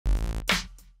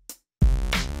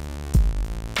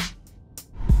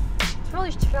It's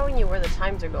really showing you where the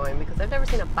times are going because I've never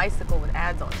seen a bicycle with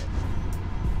ads on it.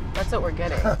 That's what we're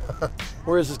getting.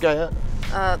 Where is this guy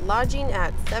at? Lodging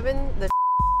at 7 the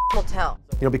Motel.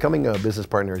 You know, becoming a business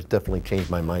partner has definitely changed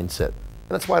my mindset. And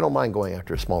that's why I don't mind going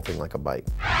after a small thing like a bike.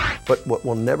 But what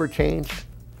will never change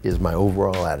is my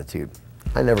overall attitude.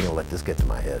 I'm never gonna let this get to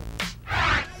my head.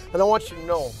 And I want you to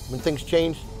know, when things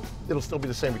change, it'll still be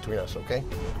the same between us, okay?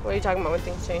 What are you talking about when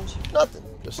things change? Nothing.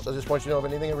 I just want you to know if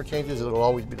anything ever changes, it'll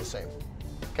always be the same.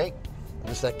 Okay? I'm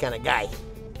just that kind of guy.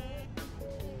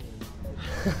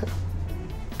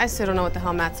 I still don't know what the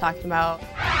hell Matt's talking about.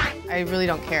 I really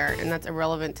don't care, and that's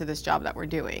irrelevant to this job that we're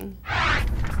doing.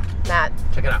 Matt.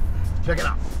 Check it out. Check it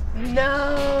out.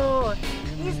 No!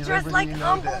 He's dressed like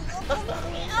Uncle.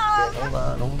 Hold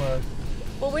on.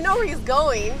 Well, we know where he's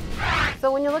going.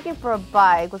 So when you're looking for a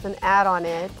bike with an ad on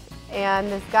it, and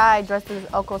this guy dressed as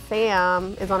Uncle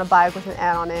Sam is on a bike with an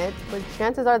ad on it, but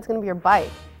chances are it's gonna be your bike.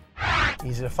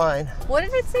 Easy to find. What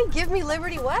did it say? Give me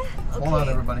liberty, what? Okay. Hold on,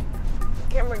 everybody.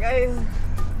 Camera, guys.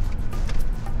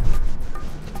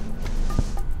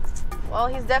 Well,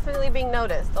 he's definitely being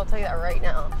noticed. I'll tell you that right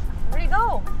now. Where'd he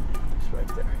go? It's right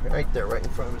there. Right there, right in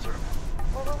front of his room.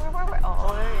 Where?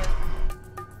 Oh, there he is.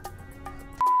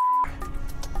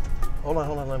 Hold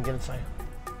on, let him get inside.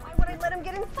 Why would I let him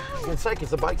get inside? Get inside, because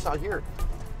the bike's out here.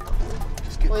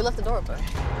 Well, he left the door open.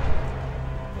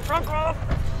 Front row.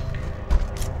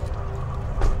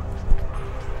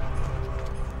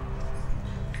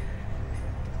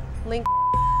 Link.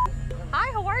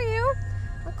 Hi, how are you?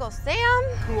 Uncle Sam.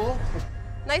 Cool.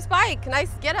 Nice bike,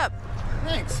 nice get up.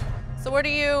 Thanks. So what are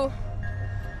you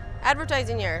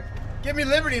advertising here? Give me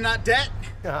liberty, not debt.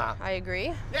 I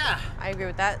agree. Yeah. I agree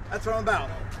with that. That's what I'm about.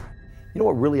 You know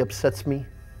what really upsets me?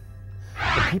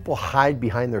 When people hide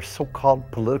behind their so-called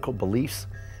political beliefs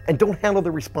and don't handle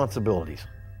their responsibilities.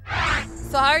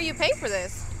 So how are you paying for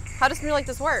this? How does something like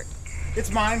this work?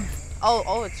 It's mine.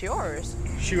 Oh, it's yours.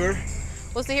 Sure.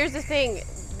 Well, so here's the thing.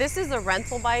 This is a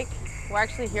rental bike. We're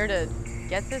actually here to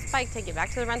get this bike, take it back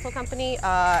to the rental company.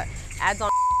 Ads on.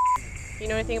 You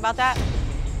know anything about that?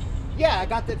 Yeah, I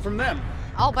got that from them.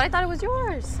 Oh, but I thought it was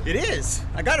yours. It is.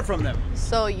 I got it from them.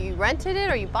 So you rented it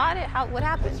or you bought it? What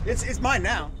happened? It's mine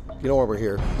now. You know why we're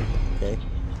here, okay?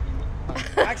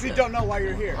 I actually don't know why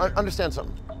you're here. Understand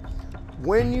something.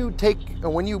 When you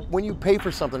pay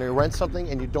for something or you rent something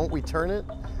and you don't return it,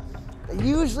 they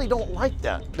usually don't like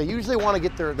that. They usually want to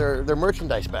get their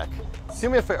merchandise back. Do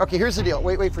me a favor. Okay, here's the deal.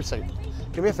 Wait for a second.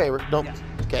 Do me a favor. Don't. Yeah.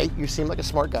 Okay, you seem like a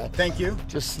smart guy. Thank you.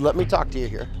 Just let me talk to you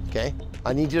here, okay?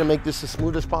 I need you to make this as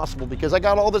smooth as possible because I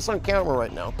got all this on camera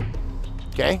right now,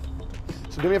 okay?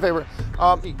 So do me a favor.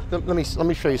 Let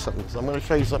me show you something. So I'm going to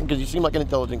show you something because you seem like an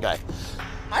intelligent guy.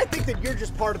 I think that you're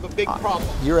just part of a big problem.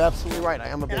 You're absolutely right. I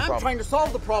am a big And I'm problem. trying to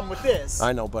solve the problem with this.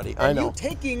 I know, buddy. I know. And you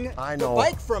taking I the know.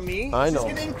 bike from me is just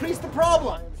going to increase the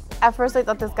problem. At first, I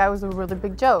thought this guy was a really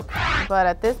big joke. But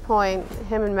at this point,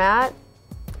 him and Matt,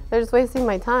 they're just wasting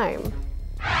my time.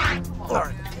 All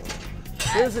right.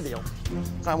 Here's the deal.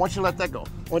 I want you to let that go.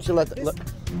 I want you to let that.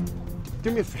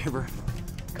 Do me a favor.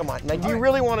 Come on. Now, do you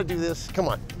really want to do this? Come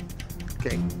on.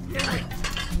 Okay.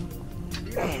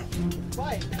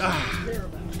 Bike.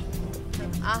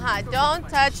 Don't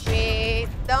touch me.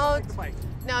 Don't.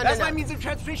 No, That's no. my means of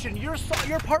transportation. You're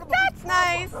part of a That's big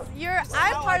nice. problem.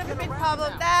 I'm part of a big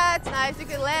problem. That's nice. You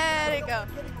can let it go.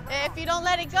 If you don't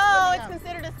let it go, it's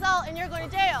considered assault and you're going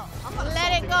to jail.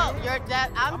 Let it go.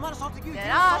 I'm not assaulting you. Get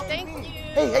You're off. assaulting Thank me.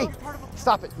 you. Hey,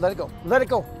 stop it. Let it go. Let it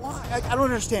go. Why? I don't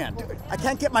understand. I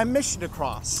can't get my mission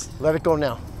across. Let it go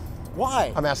now.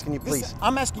 Why? I'm asking you, please.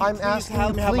 I'm asking you, please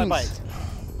have me have my bike.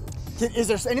 Is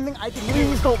there anything I can do?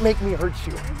 Please don't make me hurt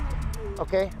you.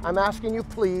 Okay? I'm asking you,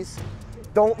 please.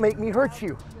 Don't make me hurt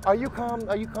you. Are you calm?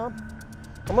 Are you calm?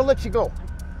 I'm gonna let you go.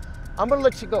 I'm gonna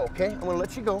let you go, okay? I'm gonna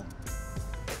let you go.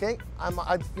 Okay?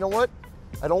 You know what?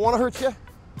 I don't want to hurt you.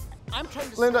 I'm trying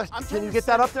to. Lyndah, can you get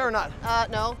that up there or not?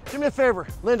 No. Do me a favor,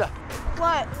 Lyndah.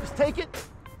 What? Just take it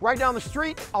right down the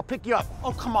street. I'll pick you up.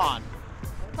 Oh, come on.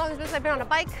 As long as I've been on a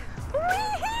bike.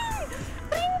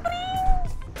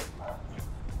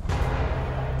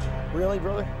 Really,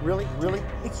 brother? Really?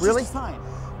 It's really? just fine.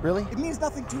 Really? It means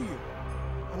nothing to you.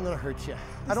 I'm gonna hurt you.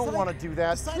 I don't Besides- want to do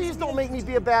that. besides Please don't me- make me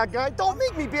be a bad guy. Don't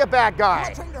make me be a bad guy. I'm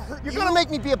not trying to hurt You're you. gonna make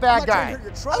me be a bad I'm not guy. trying to hurt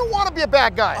your truck. I don't want to be a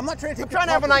bad guy. I'm not trying to take I'm your trying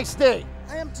to have a property. nice day.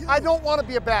 I am too. I don't want to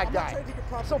be a bad I'm not guy. trying to take your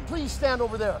property. So please stand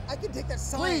over there. I can take that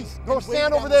sign. Please, and go wave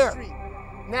stand it over down the there. street.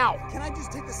 Now. Can I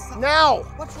just take the sign? Now.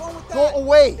 What's wrong with that? Go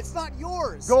away. It's not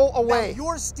yours. Go away. Now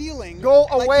you're stealing. Go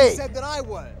like away. you said that I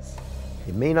was.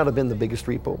 It may not have been the biggest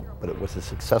repo, but it was a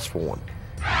successful one.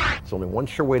 There's only one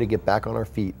sure way to get back on our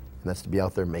feet, and that's to be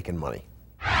out there making money.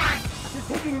 Just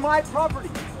You're taking my property.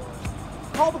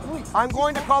 Call the police. I'm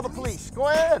going to call the police. Go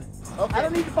ahead. Okay. I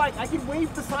don't need the bike. I can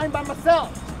wave the sign by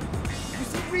myself. You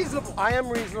seem reasonable. I am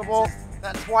reasonable.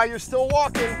 That's why you're still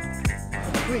walking.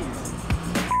 Please.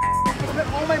 I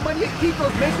spent all my money at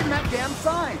Kiko's making that damn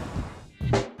sign.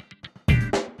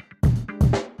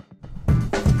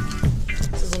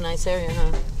 This is a nice area,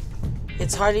 huh?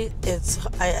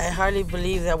 I hardly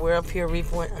believe that we're up here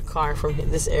repoing a car from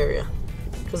this area.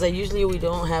 Because usually we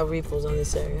don't have repos on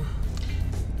this area.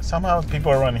 Somehow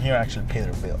people around here actually pay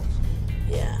their bills.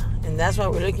 Yeah, and that's why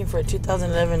we're looking for a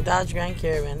 2011 Dodge Grand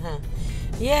Caravan, huh?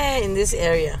 Yeah, in this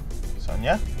area.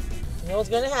 Sonia? You know what's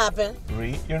gonna happen?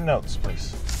 Read your notes,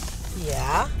 please.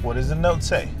 Yeah. What does the note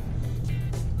say?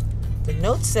 The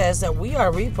note says that we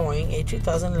are repoing a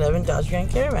 2011 Dodge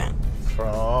Grand Caravan.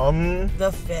 From?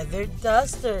 The Feathered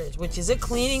Dusters, which is a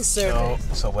cleaning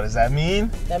service. So what does that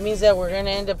mean? That means that we're gonna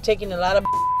end up taking a lot of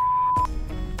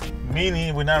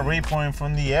Meaning we're not repoing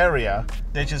from the area.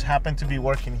 They just happen to be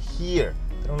working here.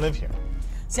 They don't live here.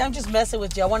 See, I'm just messing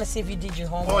with you. I want to see if you did your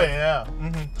homework. Oh, yeah.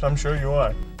 So I'm sure you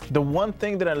are. The one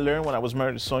thing that I learned when I was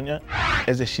married to Sonia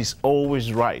is that she's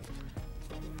always right,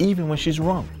 even when she's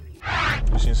wrong.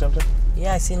 You seen something?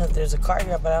 Yeah, I seen that there's a car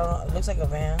here, but I don't know. It looks like a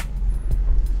van.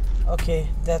 Okay,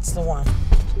 that's the one.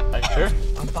 Are you sure?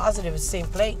 I'm positive it's the same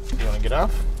plate. You want to get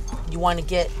off? You want to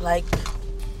get, like,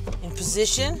 in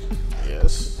position?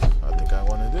 Yes, I think I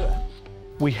want to do it.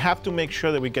 We have to make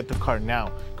sure that we get the car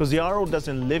now, because the RO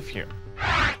doesn't live here.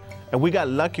 And we got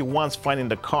lucky once finding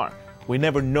the car. We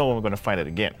never know when we're going to find it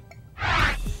again.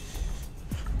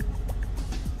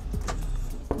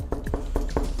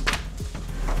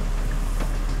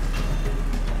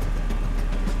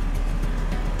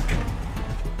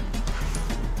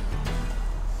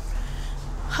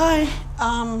 Hi,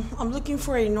 I'm looking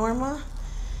for a Norma.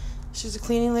 She's a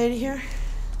cleaning lady here.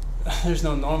 There's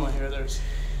no Norma here.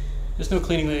 There's no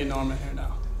cleaning lady Norma here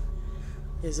now.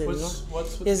 Is it What's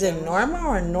with is the it cameras? Norma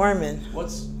or Norman?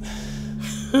 What's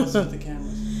with the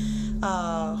cameras?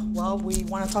 Well, we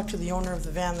want to talk to the owner of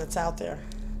the van that's out there.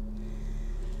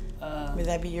 May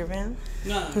that be your van?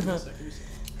 No, give me a second.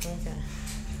 Okay.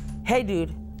 Hey,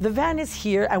 dude, the van is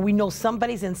here and we know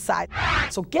somebody's inside.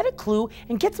 So get a clue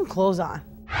and get some clothes on.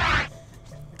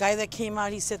 Guy that came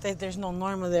out, he said that there's no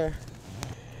Norma there.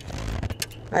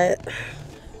 I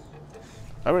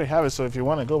already have it, so if you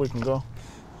want to go, we can go.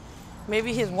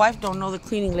 Maybe his wife don't know the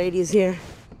cleaning lady is here.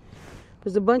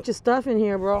 There's a bunch of stuff in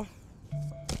here, bro.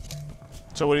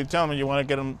 So what are you telling me? You want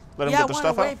to let him Yeah, get I the want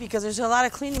stuff to out? wait because there's a lot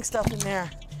of cleaning stuff in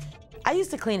there. I used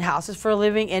to clean houses for a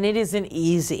living, and it isn't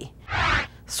easy.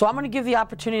 So I'm going to give the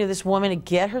opportunity to this woman to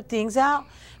get her things out,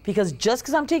 because just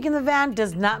because I'm taking the van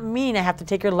does not mean I have to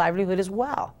take her livelihood as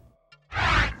well.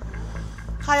 Hi,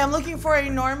 I'm looking for a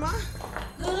Norma.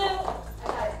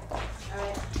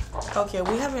 Okay,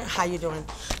 we haven't. How you doing?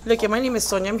 Look, my name is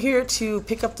Sonia. I'm here to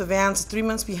pick up the van. It's 3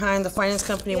 months behind. The finance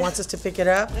company wants us to pick it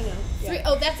up. I know. Yeah.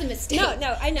 Oh, that's a mistake.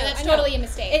 No, I know. That's totally a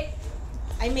mistake.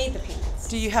 I made the payments.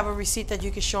 Do you have a receipt that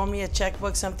you could show me, a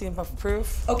checkbook, something of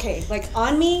proof? Okay, like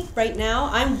on me right now,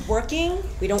 I'm working.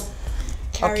 We don't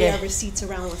carry our receipts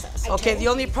around with us. Okay, the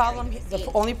only problem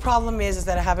is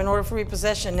that I have an order for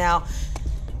repossession now.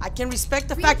 I can respect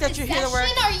the fact that you're here to work.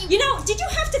 You know, did you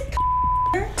have to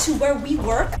to where we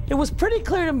work? It was pretty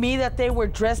clear to me that they were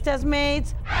dressed as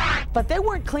maids, but they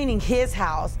weren't cleaning his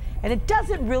house. And it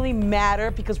doesn't really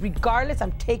matter because regardless,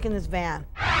 I'm taking this van.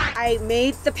 I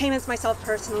made the payments myself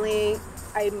personally.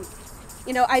 I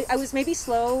was maybe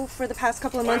slow for the past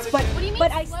couple of months, but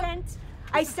I sent.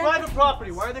 Private property.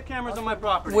 Why are there cameras on my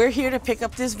property? We're here to pick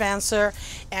up this van, sir,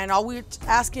 and all we're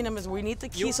asking them is we need the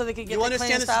key so they can get the cleaning stuff.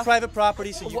 You understand this is private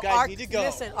property, so you guys need to go.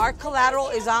 Listen, our collateral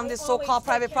is on this so-called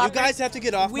private property. You guys have to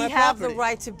get off my property. We have the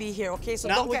right to be here, okay? So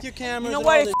Not don't with your cameras. You know and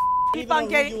what? all If this you keep on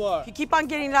getting, if you keep on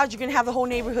getting loud, you're gonna have the whole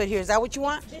neighborhood here. Is that what you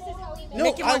want?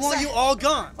 No, I want you all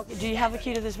gone. Okay, do you have the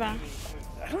key to this van?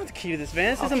 I don't have the key to this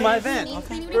van. This isn't my van.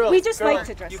 Okay. Girls, We just like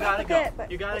to dress you up gotta a go. bit, but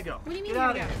You gotta go. What do you mean Get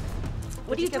out of here.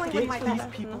 what are you doing with my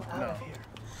bag?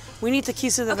 We need the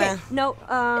keys to the van. No,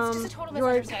 It's just a total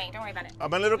misunderstanding. Don't worry about it.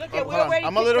 I'm a little, we're already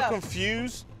I'm a little picked up.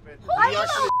 confused. I'm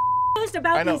confused I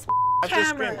about know. these I have to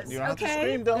scream. cameras. You don't have to Okay?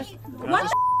 scream, though.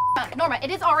 What Norma, it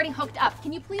is already hooked up.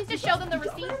 Can you please just show them the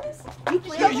receipt?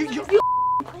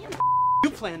 You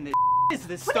planned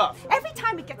this stuff. Every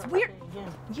time it gets weirder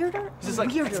and weirder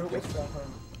with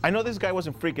I know this guy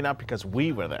wasn't freaking out because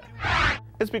we were there.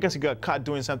 It's because he got caught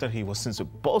doing something he wasn't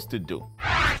supposed to do.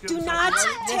 Do not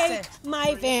take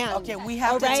my van. Okay, we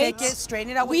have to Alright? take it,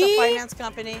 straighten it out with the finance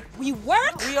company. We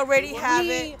work. We already have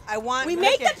it. I want. We look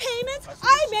make the at- payments.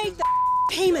 I make the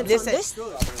payments Listen,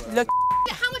 on this. look,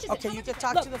 How much is it? Okay, How you much can is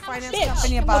talk it? to the finance bitch.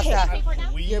 company about Okay.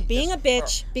 that. You're being a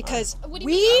bitch because What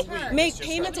do you we mean? make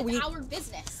payments. It's our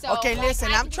business. So, Okay, like,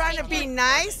 listen, I I'm can trying to just be take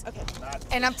nice, Okay.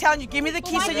 and I'm telling you, give me the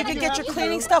keys why so you did can I get do your that?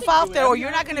 cleaning stuff off there, or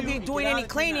you're not gonna be doing any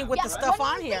cleaning with the Yeah, stuff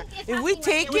what on do you here. think is If we happening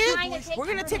take right now? We're it, trying to take we're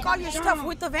gonna everything take all your down. stuff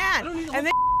with the van, and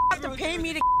then have to pay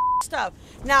me to stuff.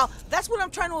 Now, that's what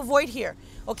I'm trying to avoid here.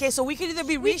 Okay, so we can either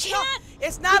be regional.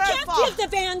 It's not our We can't fault. give the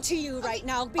van to you right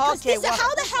now because Okay, this is, well-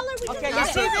 how the hell are we Okay, gonna you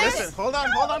get see it? this? Listen, hold on.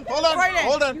 Right in.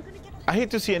 Hold on. I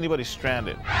hate to see anybody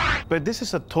stranded, but this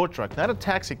is a tow truck, not a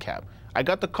taxi cab. I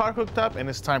got the car hooked up, and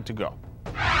it's time to go.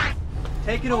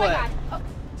 Take it Oh my away. God. Oh,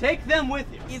 Take them with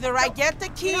you. Either I get the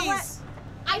keys. know what?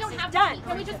 I don't have Done. to.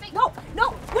 Can we just make? No,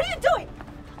 what are you doing?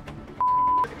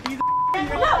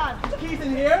 Keys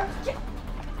in here?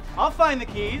 I'll find the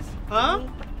keys. Huh?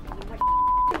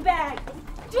 Bag.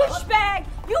 Douchebag.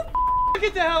 You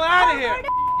Get the hell out of here.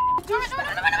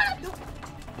 douchebag.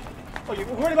 Oh, you're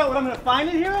worried about what I'm gonna find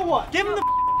in here or what? Give them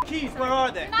the keys. Where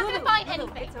are they? You're not gonna find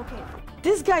anything. It's okay.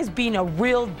 This guy's being a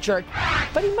real jerk,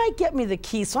 but he might get me the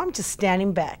keys, so I'm just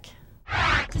standing back.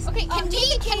 Okay,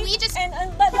 can we just? And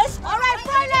let's. All right,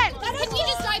 Froyland. Can we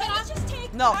just drive it off? Just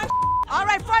take. No. All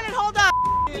right, Froyland, hold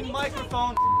on.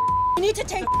 Microphone. We need to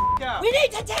take. out. We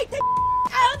need to take the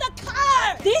out of the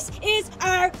car. This is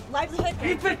our livelihood.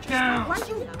 Keep it down. Why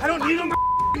you? I don't need them.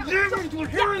 We're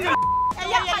hearing them.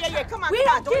 Yeah. Come on. We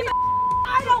don't give a.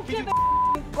 I don't give a.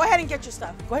 Go ahead and get your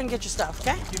stuff. Go ahead and get your stuff,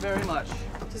 okay? Thank you very much.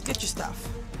 Just get your stuff.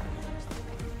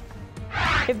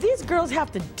 If these girls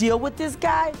have to deal with this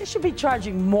guy, they should be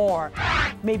charging more.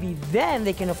 Maybe then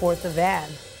they can afford the van.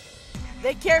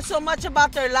 They care so much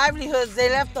about their livelihoods, they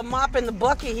left the mop in the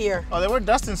bucket here. Oh, they were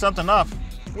dusting something off.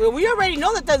 Well, we already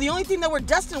know that the only thing that we're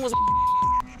dusting was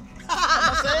I'm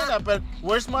not saying that, but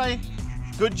where's my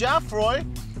good job, Froy?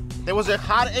 There was a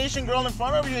hot Asian girl in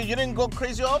front of you. You didn't go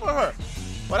crazy over her.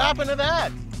 What happened to that?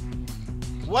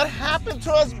 What happened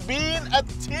to us being a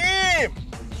team?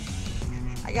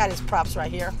 I got his props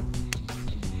right here.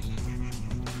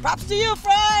 Props to you,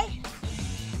 Fry.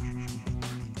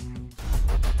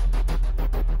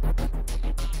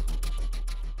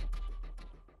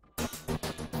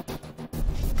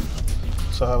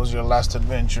 So how was your last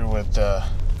adventure with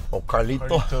Oh, Carlito.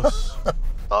 Carlitos?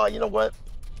 Oh, you know what?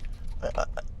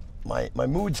 My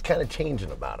mood's kind of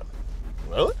changing about him.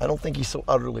 Really? I don't think he's so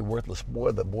utterly worthless.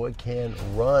 Boy, the boy can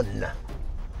run.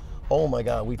 Oh my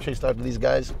God, we chased after these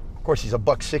guys. Of course, he's a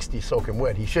 $160 soaking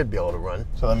wet. He should be able to run.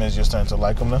 So that means you're starting to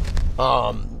like him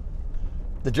now?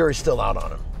 The jury's still out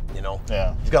on him, you know?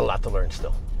 Yeah. He's got a lot to learn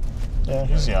still. Yeah,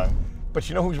 he's young. But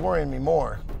you know who's worrying me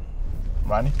more?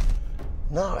 Ronnie?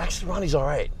 No, actually, Ronnie's all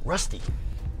right. Rusty.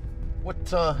 What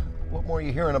more are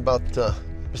you hearing about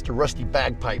Mr. Rusty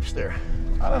Bagpipes there?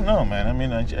 I don't know, man. I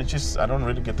mean, I don't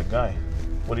really get the guy.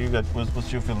 What do you got?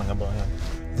 What's your feeling about him?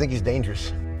 I think he's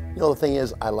dangerous. You know, the thing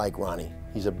is, I like Ronnie.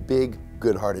 He's a big,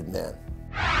 good-hearted man.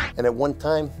 And at one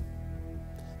time,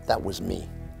 that was me.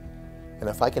 And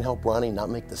if I can help Ronnie not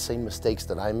make the same mistakes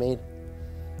that I made,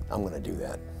 I'm gonna do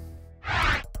that.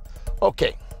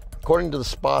 Okay, according to the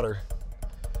spotter,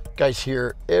 guy's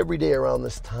here every day around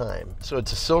this time. So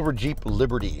it's a silver Jeep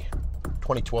Liberty,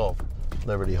 2012.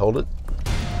 Liberty, hold it.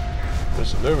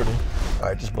 There's a Liberty. All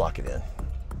right, just block it in.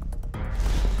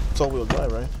 It's all-wheel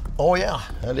drive, right? Oh yeah,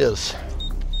 that is.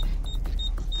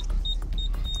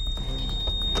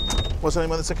 What's the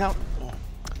name of this account?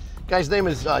 Guy's name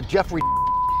is Jeffrey.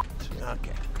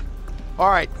 Okay. All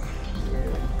right.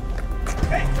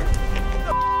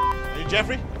 Are you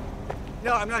Jeffrey?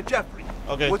 No, I'm not Jeffrey.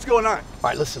 Okay. What's going on? All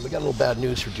right, listen, we got a little bad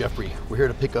news for Jeffrey. We're here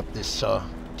to pick up this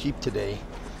Jeep today.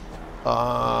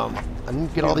 I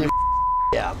didn't get all the.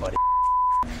 Yeah, buddy.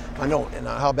 I know. And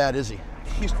how bad is he?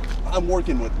 I'm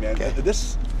working with him, man. Okay.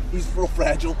 He's real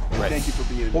fragile. Right. Thank you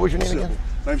for being. What was your name civil. again?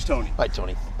 My name's Tony. Hi,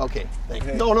 Tony. Okay, thank you.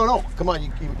 Okay. No. Come on,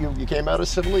 you came out of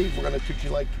civilly. We're gonna treat you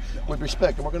like with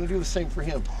respect, and we're gonna do the same for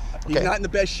him. He's not in the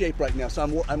best shape right now, so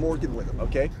I'm working with him.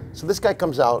 Okay. So this guy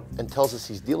comes out and tells us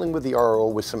he's dealing with the RO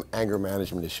with some anger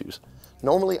management issues.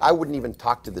 Normally, I wouldn't even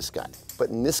talk to this guy, but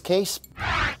in this case,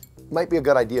 it might be a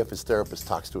good idea if his therapist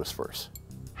talks to us first.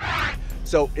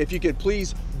 So if you could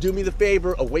please do me the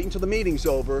favor of waiting until the meeting's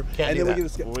over, Can't and do then we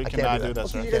that. can. We I cannot can't do do that. that,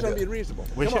 sir. You Can't guys do aren't that. being reasonable.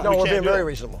 We Come should- on. No, we we're can't being do very it.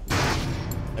 reasonable.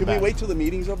 Can we wait till the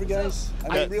meeting's over, guys?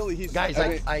 I mean, really, he's. Guys, I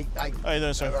mean, How you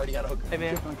doing, sir? I've already got a hook. Hey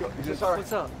man, is this all right?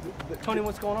 what's up? Tony,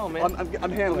 what's going on, man?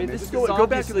 I'm handling it. this Just is go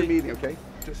back to the obviously- meeting, okay?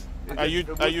 Just. Are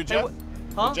you Jeff?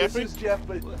 Huh? Jeffrey? This is Jeff,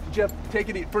 but Jeff, take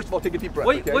it. First of all, take a deep breath.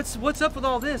 Wait, okay? what's up with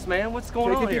all this, man? What's going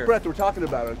Take on a deep here? breath. We're talking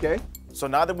about it, okay? So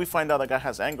now that we find out the guy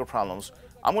has anger problems,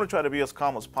 I'm gonna try to be as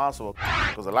calm as possible,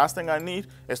 because the last thing I need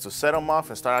is to set him off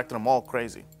and start acting him all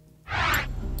crazy.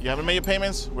 You haven't made your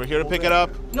payments? We're here to pick it up.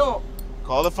 No.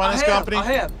 Call the finance company.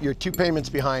 I have. You're 2 payments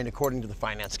behind according to the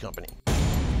finance company.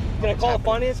 Can I call a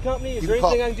finance company? Is there You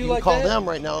can anything I can do like call that? them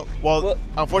right now. Well,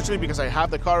 unfortunately, because I have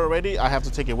the car already, I have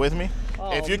to take it with me.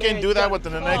 Oh, if you can man, do that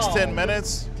within the next 10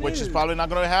 minutes, which is probably not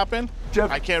going to happen, Jeff,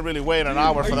 I can't really wait an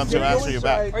hour for them to answer you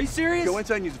back. Are you serious? Go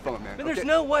inside and use the phone, man. But there's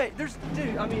no way.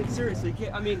 Dude, I mean, seriously, you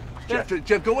can't, I mean.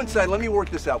 Jeff, go inside. Let me work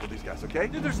this out with these guys, okay?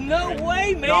 Dude, there's no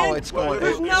way, man. No, it's going.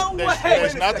 There's no way.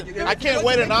 There's nothing. I can't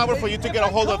wait an hour for you to get a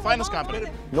hold of the finance company.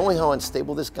 Knowing how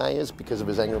unstable this guy is because of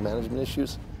his anger management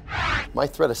issues, my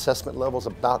threat assessment level is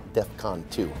about DEFCON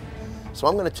 2. So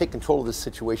I'm going to take control of this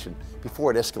situation before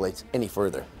it escalates any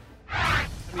further.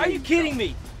 Are you kidding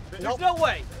me? There's no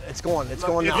way. It's going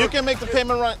now. If you can make the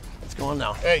payment right. It's going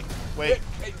now. Hey, wait.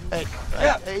 Hey,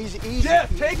 easy.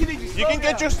 Jeff, take it easy. You can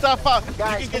get your stuff out.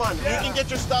 Guys, you can come on. You can get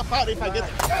your stuff out if I get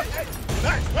the...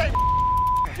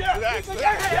 Relax.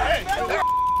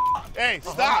 Hey,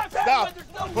 stop.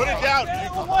 Put it down.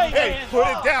 Hey, put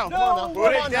it down.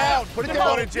 Put it down. Put it down.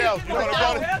 Go to jail. You're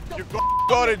gonna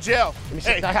go to jail.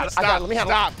 Hey, Let me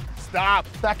handle it. Stop.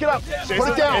 Back it up. Put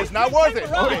it down. It's not worth it.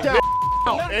 Put it down.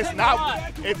 It's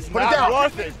not. It's Put it down. not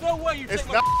worth it. No way you're It's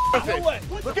taking not worth no way.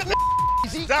 it. Look at me.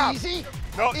 Easy. Stop. Easy.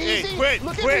 No, Easy. hey, quit.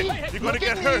 Look at Quit. me. You're gonna Look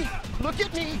get at hurt. me. Look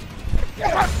at me.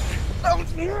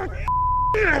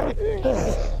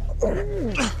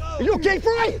 Are you okay,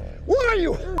 Fry? Where are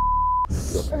you?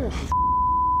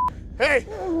 Hey.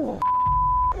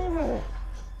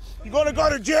 You're gonna go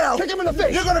to jail. Kick him in the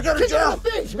face. You're gonna go to jail.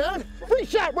 Kick him in the face, man. Free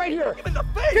shot right here. in the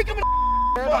face. Kick him in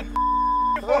the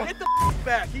Hit the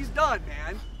back. He's done,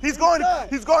 man. He's going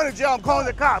to jail. I'm calling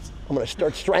the cops. I'm gonna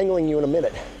start strangling you in a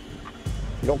minute.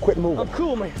 You don't quit moving. I'm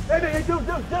cool, man. Hey, dude.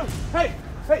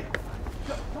 Hey.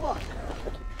 Come on.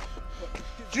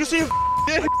 Did you see him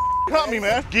did? Caught me,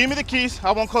 man. Give me the keys.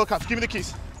 I won't call the cops. Give me the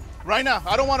keys. Right now.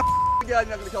 I don't want to. Yeah, you're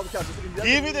not gonna call the cops.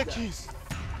 Give me the keys.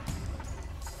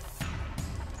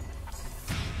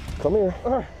 Come here.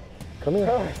 Come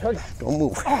here. Don't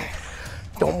move.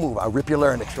 Don't move. I'll rip your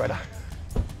larynx right out.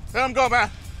 Let him go, man.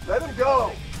 Let him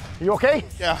go. You okay?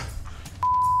 Yeah.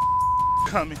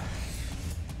 Coming.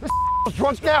 He's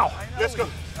drunk now. Let's go.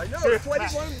 I know. That's why I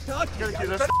didn't want him to talk to you. Get the keys.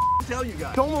 I was trying to tell you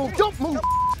guys. Don't move. Don't move.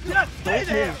 Stay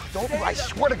there. Don't move. I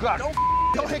swear to God.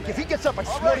 Don't hit. If he gets up, I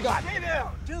swear to God. Stay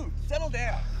down. Dude, settle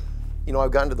down. You know,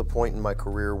 I've gotten to the point in my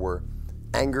career where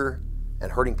anger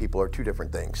and hurting people are 2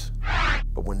 different things.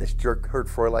 But when this jerk hurt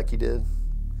Froy like he did,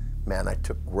 man, I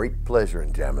took great pleasure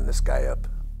in jamming this guy up.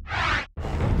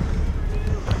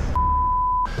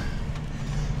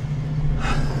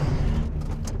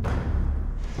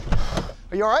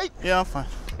 Are you all right? Yeah, I'm fine.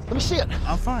 Let me see it.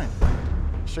 I'm fine.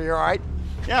 So you're all right?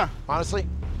 Yeah. Honestly?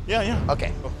 Yeah.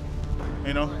 Okay.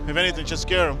 You know, if anything, just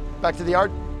scare him. Back to the yard?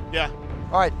 Yeah.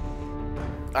 All right.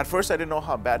 At first, I didn't know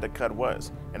how bad the cut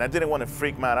was, and I didn't want to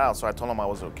freak Matt out, so I told him I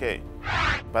was okay.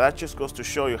 But that just goes to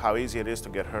show you how easy it is to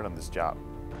get hurt on this job.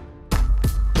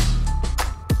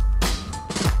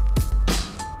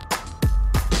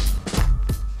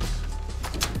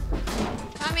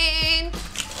 Come in.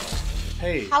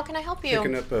 Hey. How can I help you?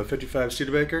 Picking up a 55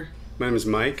 Studebaker. My name is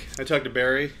Mike. I talked to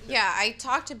Barry. Yeah, I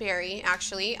talked to Barry,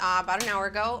 actually, about an hour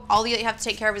ago. All you have to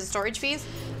take care of is the storage fees.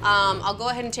 I'll go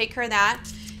ahead and take care of that.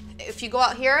 If you go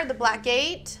out here, the black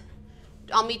gate,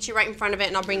 I'll meet you right in front of it,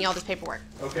 and I'll bring you all this paperwork.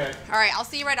 Okay. All right, I'll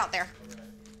see you right out there.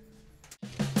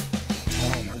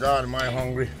 Oh, my God, am I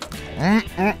hungry?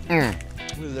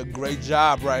 This is a great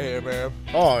job right here, man.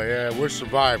 Oh, yeah, we're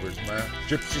survivors, man.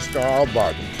 Gypsy-style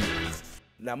barbecue.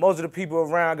 Now, most of the people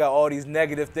around got all these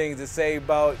negative things to say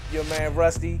about your man,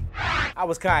 Rusty. I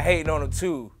was kind of hating on him,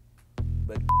 too.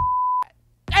 But,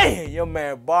 dang, your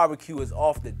man Barbecue is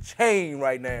off the chain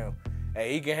right now.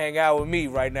 Hey, he can hang out with me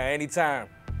right now, anytime.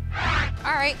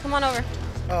 All right, come on over.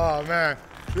 Oh, man,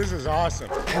 this is awesome.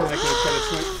 Oh,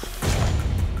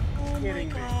 my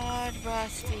God,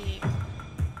 Rusty.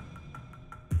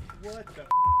 What the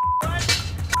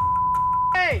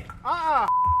Hey,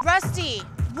 Rusty,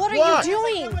 what are you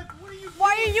doing?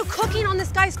 Why are you cooking on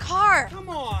this guy's car? Come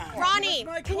on. Ronnie,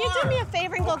 can you do me a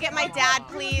favor and go get my dad,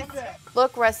 please?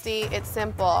 Look, Rusty, it's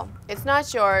simple. It's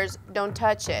not yours. Don't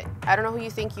touch it. I don't know who you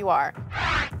think you are,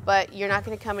 but you're not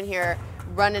going to come in here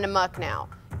running amok now.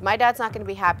 My dad's not going to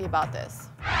be happy about this.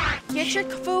 Get your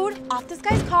food off this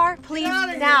guy's car, please,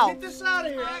 now. Get this out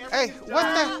of here. Hey, what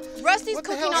the? Rusty's what the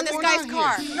cooking hell on is this going guy's on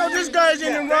car. here? No, this guy's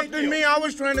interrupting me. I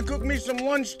was trying to cook me some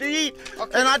lunch to eat,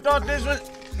 and I thought this was,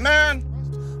 man.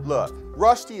 Look,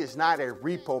 Rusty is not a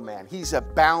repo man. He's a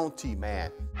bounty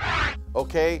man,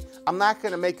 okay? I'm not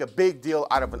gonna make a big deal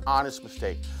out of an honest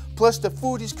mistake. Plus, the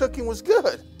food he's cooking was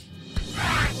good.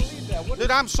 What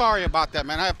Dude, I'm sorry about that,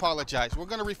 man. I apologize. We're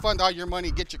gonna refund all your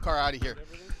money, get your car out of here.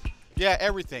 Yeah,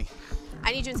 everything.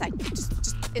 I need you inside. Just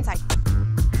inside.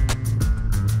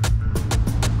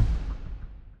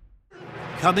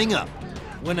 Coming up,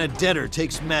 when a debtor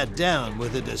takes Matt down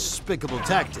with a despicable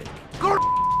tactic. Go to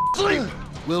sleep!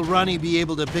 Will Ronnie be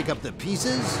able to pick up the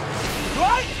pieces?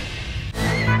 Right?